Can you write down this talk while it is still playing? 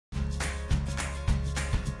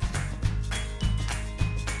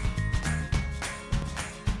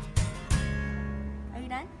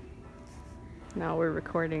Now we're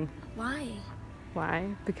recording. Why?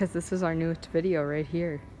 Why? Because this is our newest video right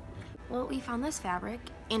here. Well, we found this fabric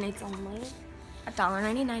and it's only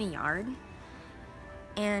 $1.99 a yard.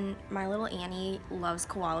 And my little Annie loves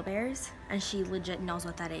koala bears and she legit knows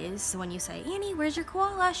what that is. So when you say, Annie, where's your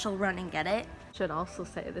koala? She'll run and get it. Should also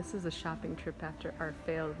say this is a shopping trip after our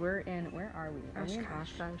failed. We're in, where are we? Are we in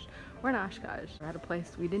Oshkosh? We're in Oshkosh. We're at a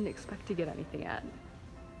place we didn't expect to get anything at.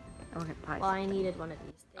 Okay, bye. Well, I needed one of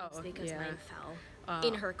these things because yeah. mine fell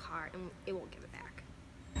in her car and it won't give it back.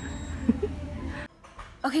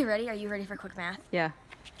 Okay, ready? Are you ready for quick math? Yeah.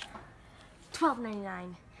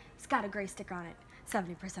 $12.99. It's got a gray sticker on it.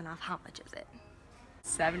 70% off. How much is it?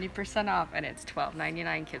 70% off, and it's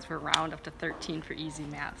 $12.99. Kids, we're round up to 13 for easy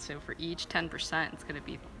math. So for each 10%, it's going to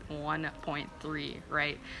be 1.3,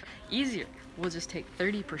 right? Easier. We'll just take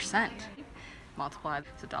 30%. Multiplied,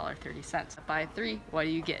 it's $1.30. Buy 3, what do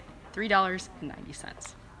you get?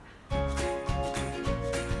 $3.90.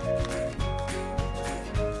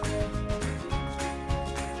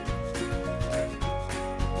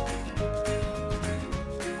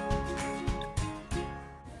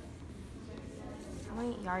 How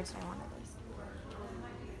many yards do I want of these?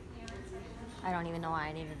 I don't even know why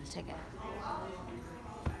I needed a ticket.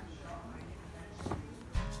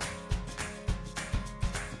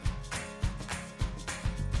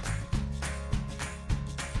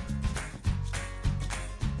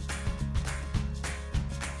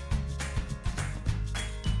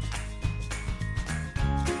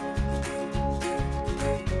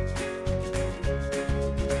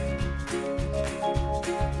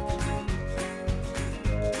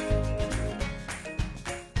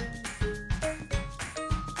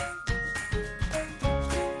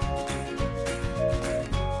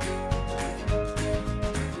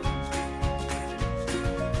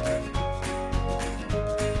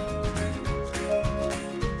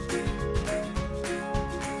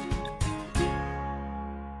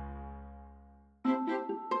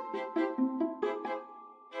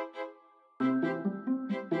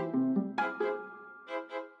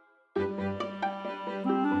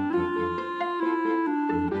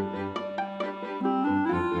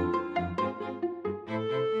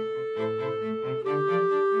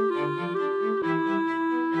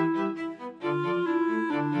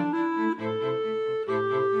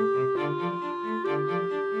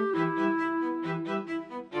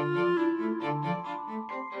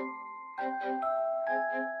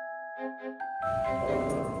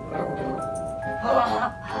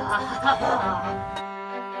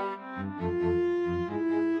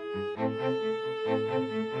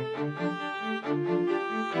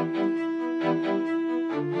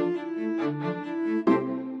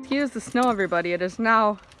 Excuse the snow, everybody. It is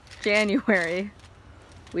now January.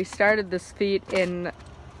 We started this feat in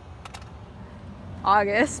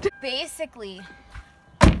August. Basically,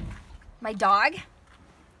 my dog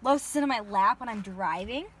loves to sit on my lap when I'm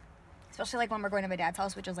driving, especially like when we're going to my dad's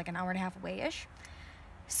house, which is like an hour and a half away-ish.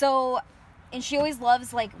 So, and she always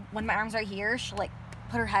loves, like, when my arm's right here, she'll like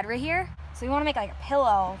put her head right here. So we want to make like a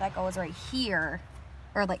pillow that goes right here,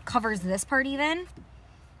 or like covers this part even,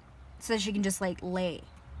 so that she can just like lay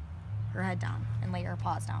her head down and lay her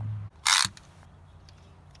paws down.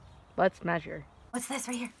 Let's measure. What's this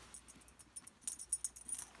right here?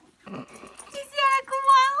 Is that a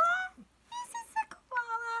koala? This is a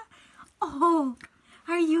koala. Oh,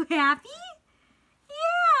 are you happy?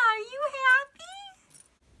 Yeah, are you happy?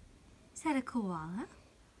 Is that a koala?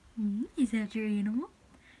 Is that your animal?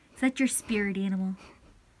 Is that your spirit animal?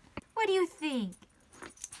 What do you think?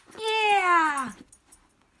 Yeah.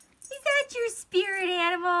 Is that your spirit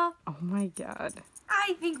animal? Oh my god.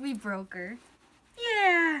 I think we broke her.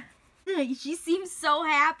 Yeah. She seems so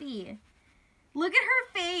happy. Look at her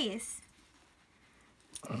face.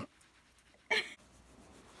 Are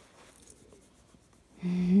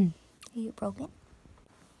you broken?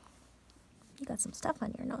 You got some stuff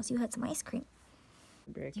on your nose. You had some ice cream.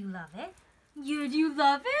 Do you love it? Do you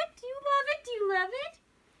love it? Do you love it? Do you love it?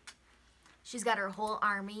 She's got her whole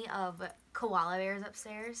army of koala bears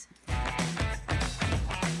upstairs.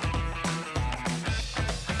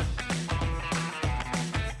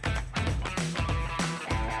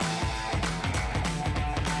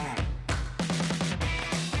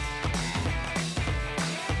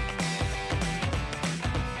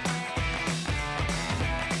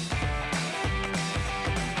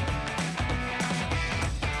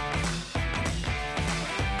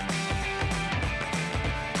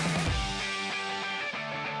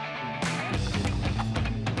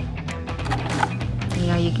 You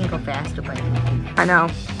know, you can go faster, but... I know.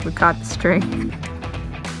 We caught the string.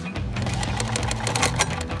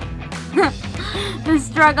 The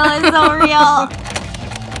struggle is so real.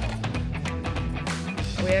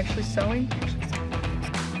 Are we actually sewing?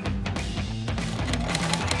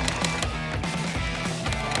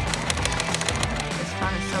 Just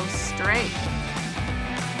trying to sew straight.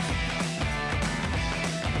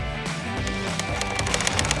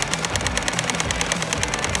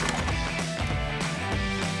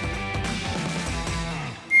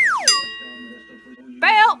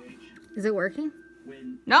 Bail! Is it working?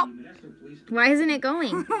 Nope. Why isn't it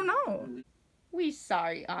going? I don't know. We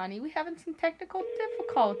sorry, Ani. We having some technical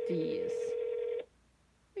difficulties.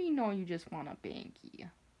 We know you just want a banky.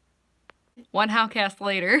 One Howcast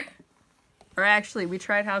later. Or actually, we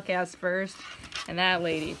tried Howcast first. And that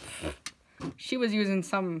lady, she was using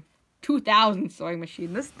some 2000 sewing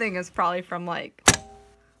machine. This thing is probably from like,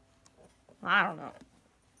 I don't know,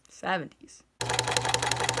 70s.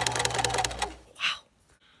 Wow.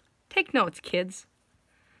 Take notes, kids.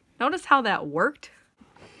 Notice how that worked?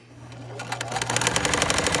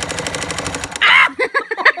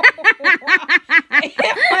 I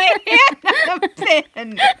hit my hand on a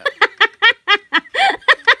pin.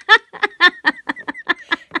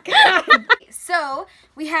 So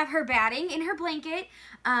we have her batting in her blanket.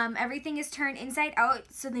 Everything is turned inside out,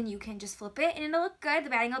 so then you can just flip it and it'll look good.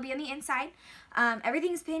 The batting will be on the inside.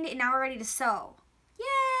 Everything's pinned and now we're ready to sew.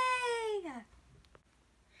 Yay!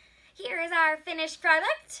 Here is our finished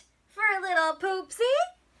product for a little poopsie.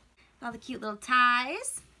 All the cute little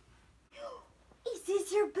ties. Is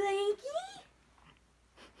this your blankie?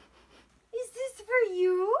 Is this for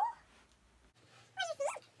you?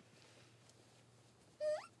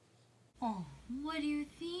 Oh, what do you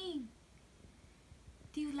think?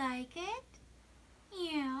 Do you like it?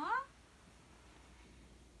 Yeah?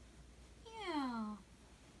 Yeah.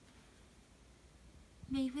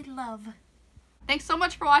 Made with love. Thanks so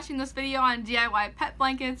much for watching this video on DIY pet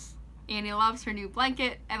blankets. Annie loves her new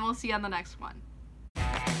blanket, and we'll see you on the next one.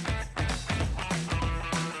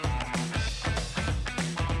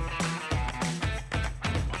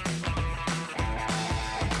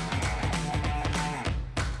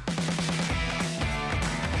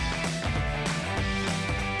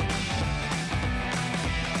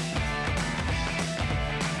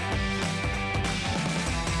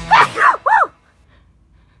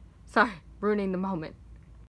 Sorry, ruining the moment.